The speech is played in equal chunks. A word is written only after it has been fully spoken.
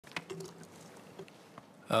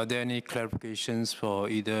Are there any clarifications for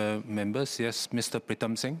either members? Yes, Mr.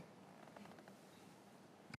 Pritam Singh.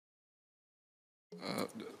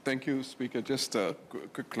 Thank you, Speaker. Just a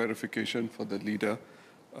quick clarification for the leader.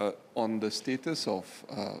 On the status of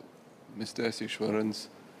Mr. S. Ishwaran's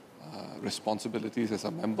responsibilities as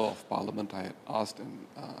a Member of Parliament, I had asked him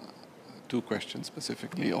two questions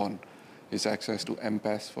specifically on his access to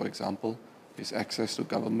MPAS, for example, his access to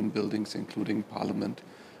government buildings, including Parliament.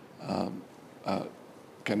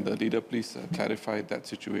 Can the leader please clarify that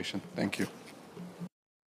situation? Thank you.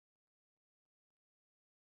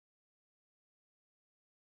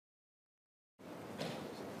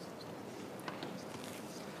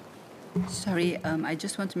 Sorry, I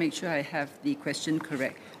just want to make sure I have the question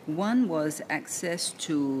correct. One was access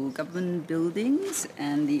to government buildings,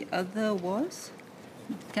 and the other was?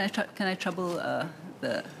 Can I trouble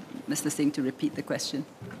Mr. Singh to repeat the question?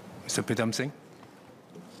 Mr. Pritam Singh.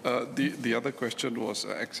 The other question was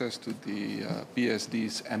access to the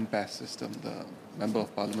PSD's MPAS system, the Member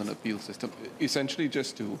of Parliament Appeal System, essentially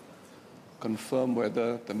just to confirm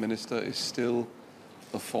whether the Minister is still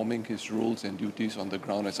performing his roles and duties on the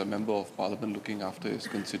ground as a Member of Parliament looking after his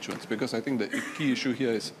constituents. Because I think the key issue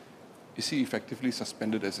here is he effectively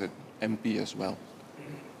suspended as an MP as well?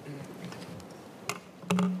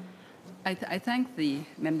 I thank the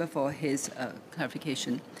member for his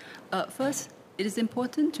clarification. First, it is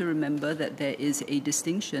important to remember that there is a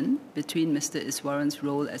distinction between Mr. Iswaran's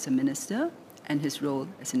role as a minister and his role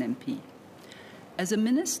as an MP. As a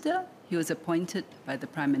minister, he was appointed by the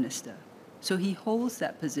Prime Minister. So he holds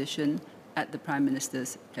that position at the Prime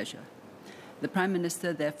Minister's pleasure. The Prime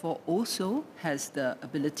Minister, therefore, also has the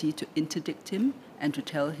ability to interdict him and to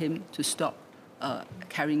tell him to stop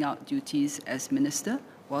carrying out duties as minister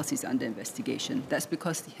whilst he's under investigation. That's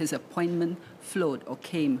because his appointment flowed or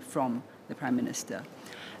came from the Prime Minister.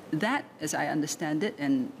 That, as I understand it,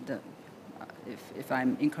 and if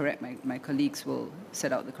I'm incorrect, my colleagues will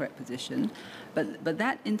set out the correct position, but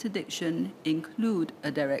that interdiction include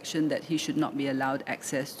a direction that he should not be allowed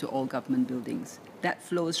access to all government buildings. That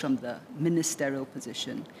flows from the ministerial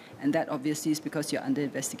position, and that obviously is because you're under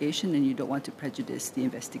investigation and you don't want to prejudice the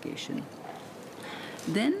investigation.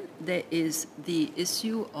 Then there is the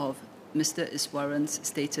issue of Mr. Iswaran's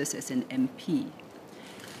status as an MP.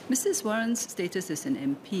 Mr. Iswaran's status as an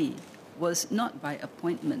MP was not by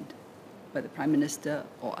appointment by the Prime Minister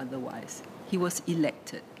or otherwise. He was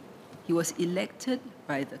elected. He was elected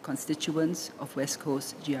by the constituents of West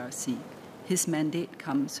Coast GRC. His mandate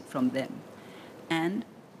comes from them. And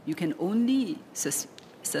you can only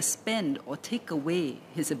suspend or take away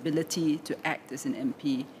his ability to act as an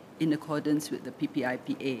MP in accordance with the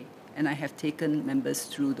PPIPA. And I have taken members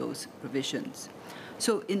through those provisions.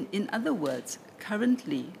 So in other words,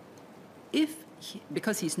 currently,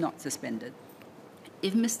 because he's not suspended,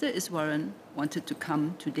 if Mr. Iswaran wanted to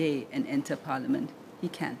come today and enter Parliament, he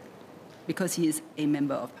can, because he is a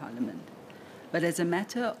Member of Parliament. But as a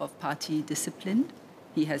matter of party discipline,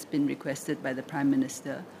 he has been requested by the Prime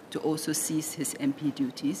Minister to also cease his MP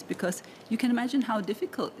duties, because you can imagine how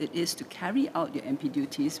difficult it is to carry out your MP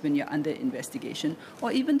duties when you're under investigation,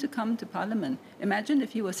 or even to come to Parliament. Imagine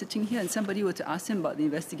if he was sitting here and somebody were to ask him about the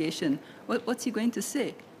investigation, what's he going to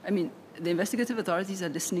say? I mean, the investigative authorities are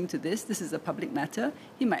listening to this. This is a public matter.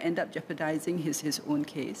 He might end up jeopardizing his own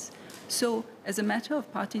case. So, as a matter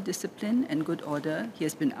of party discipline and good order, he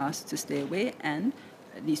has been asked to stay away, and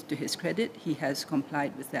at least to his credit, he has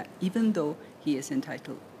complied with that, even though he is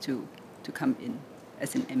entitled to come in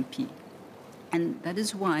as an MP. And that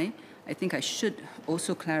is why I think I should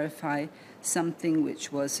also clarify something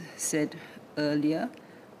which was said earlier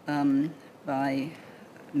by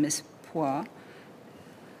Ms. Phua,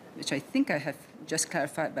 which I think I have just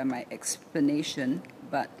clarified by my explanation,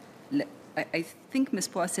 but I think Ms.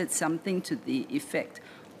 Phua said something to the effect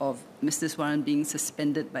of Mr. Iswaran being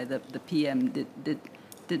suspended by the PM.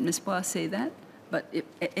 Did Ms. Phua say that? But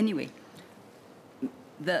anyway,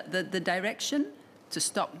 the direction to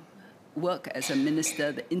stop work as a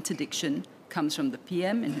minister, the interdiction, comes from the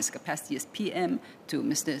PM in his capacity as PM to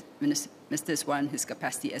Mr. Iswaran in his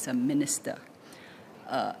capacity as a minister.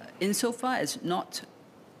 Insofar as not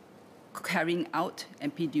carrying out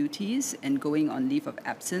MP duties and going on leave of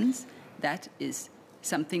absence, that is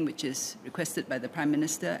something which is requested by the Prime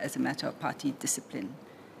Minister as a matter of party discipline.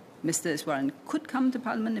 Mr. Iswaran could come to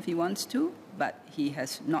Parliament if he wants to, but he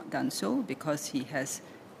has not done so because he has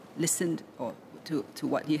listened to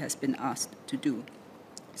what he has been asked to do.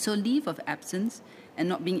 So leave of absence and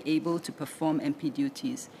not being able to perform MP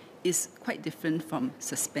duties is quite different from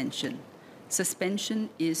suspension. Suspension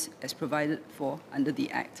is as provided for under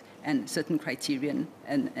the Act, and certain criterion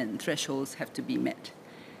and thresholds have to be met.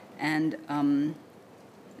 And let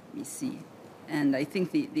me see. And I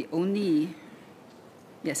think the only,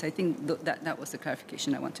 yes, I think that was the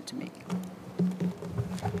clarification I wanted to make.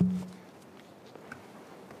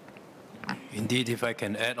 Indeed, if I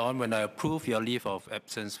can add on, when I approve your leave of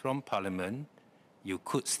absence from Parliament, you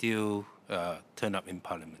could still turn up in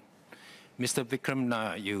Parliament. Mr. Vikram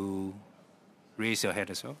Na, you raise your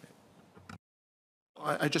hand as well.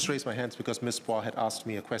 I just raised my hands because Ms. Pua had asked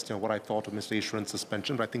me a question on what I thought of Mr. Ishwaran's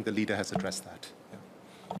suspension, but I think the leader has addressed that.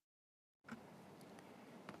 Yeah.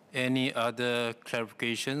 Any other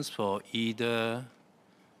clarifications for either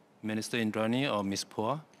Minister Indranee or Ms.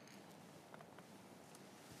 Pua?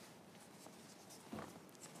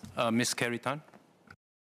 Ms. Carrie Tan.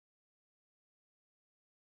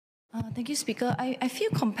 Thank you, Speaker. I feel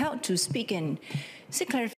compelled to speak and seek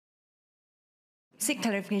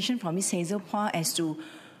clarification from Ms. Hazel Pua as to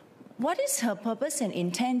what is her purpose and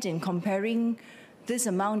intent in comparing this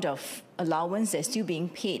amount of allowance that's still being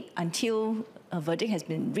paid until a verdict has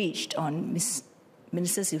been reached on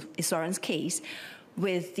Minister Iswaran's case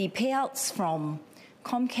with the payouts from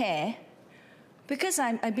Comcare. Because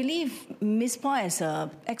I believe Ms. Pua, as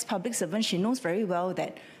an ex-public servant, she knows very well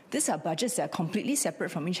that these are budgets that are completely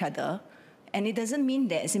separate from each other, and it doesn't mean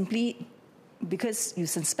that simply because you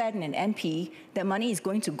suspend an MP, that money is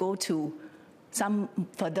going to go to some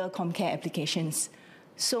further Comcare applications.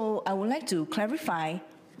 So I would like to clarify,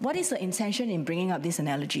 what is the intention in bringing up this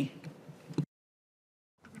analogy?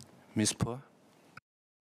 Ms. Pua.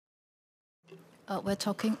 We're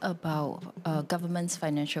talking about government's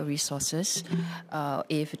financial resources.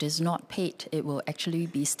 If it is not paid, it will actually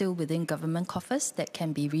be still within government coffers that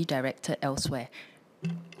can be redirected elsewhere.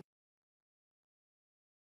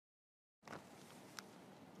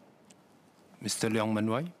 Mr. Leong Man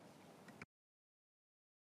Wai.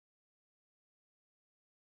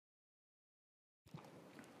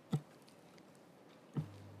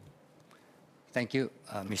 Thank you,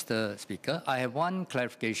 Mr. Speaker. I have one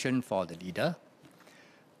clarification for the leader.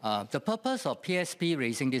 The purpose of PSP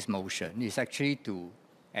raising this motion is actually to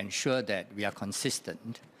ensure that we are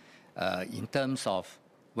consistent in terms of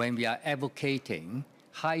when we are advocating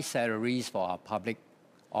high salaries for our public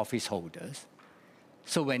office holders.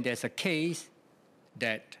 So when there's a case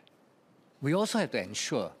that we also have to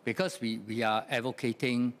ensure, because we are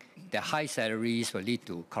advocating that high salaries will lead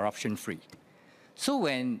to corruption-free. So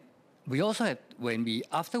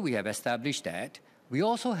after we have established that, we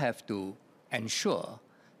also have to ensure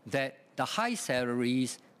that the high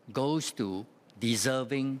salaries goes to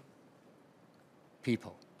deserving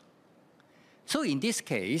people. So in this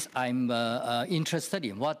case, I'm interested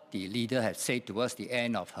in what the leader had said towards the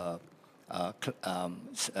end of her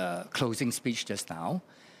closing speech just now.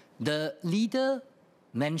 The leader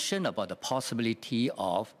mentioned about the possibility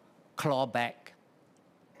of clawback,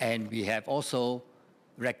 and we have also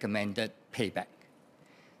recommended payback.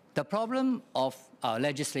 The problem of our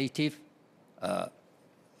legislation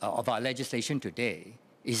today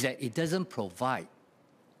is that it doesn't provide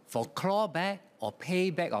for clawback or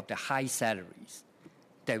payback of the high salaries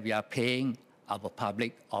that we are paying our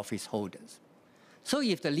public office holders. So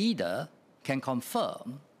if the leader can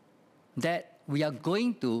confirm that we are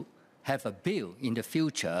going to have a bill in the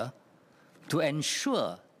future to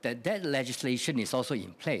ensure that that legislation is also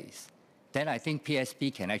in place, then I think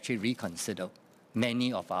PSP can actually reconsider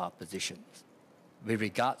many of our positions with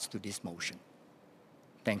regards to this motion.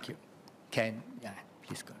 Thank you.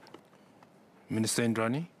 Please go. Minister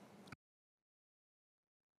Indranee.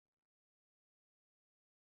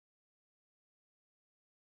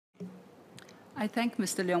 I thank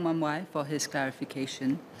Mr. Leong Man Wai for his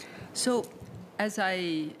clarification. So,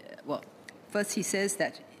 first he says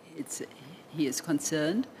that he is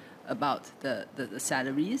concerned about the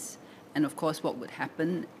salaries, and of course what would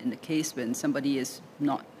happen in the case when somebody is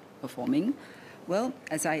not performing. Well,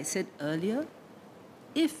 as I said earlier,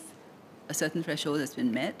 if a certain threshold has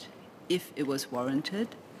been met, if it was warranted,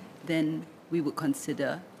 then we would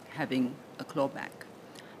consider having a clawback.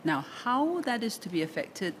 Now, how that is to be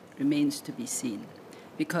affected remains to be seen,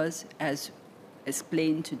 because as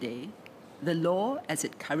explained today, the law as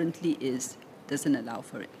it currently is doesn't allow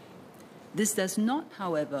for it. This does not,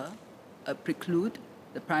 however, preclude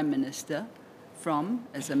the Prime Minister from,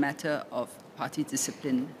 as a matter of party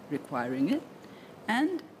discipline, requiring it.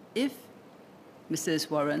 And if Mr.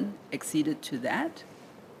 Iswaran acceded to that,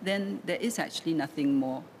 then there is actually nothing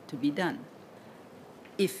more to be done,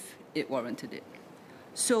 if it warranted it.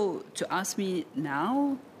 So to ask me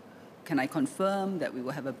now, can I confirm that we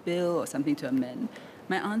will have a bill or something to amend?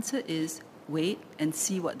 My answer is wait and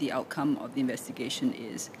see what the outcome of the investigation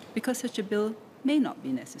is, because such a bill may not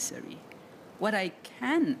be necessary. What I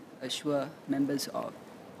can assure members of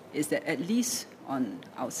is that at least on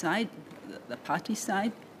our side, the party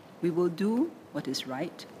side, we will do what is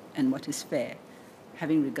right and what is fair,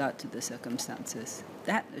 having regard to the circumstances.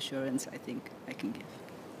 That assurance, I think, I can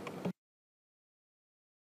give.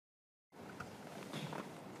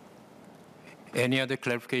 Any other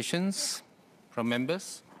clarifications from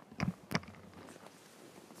members?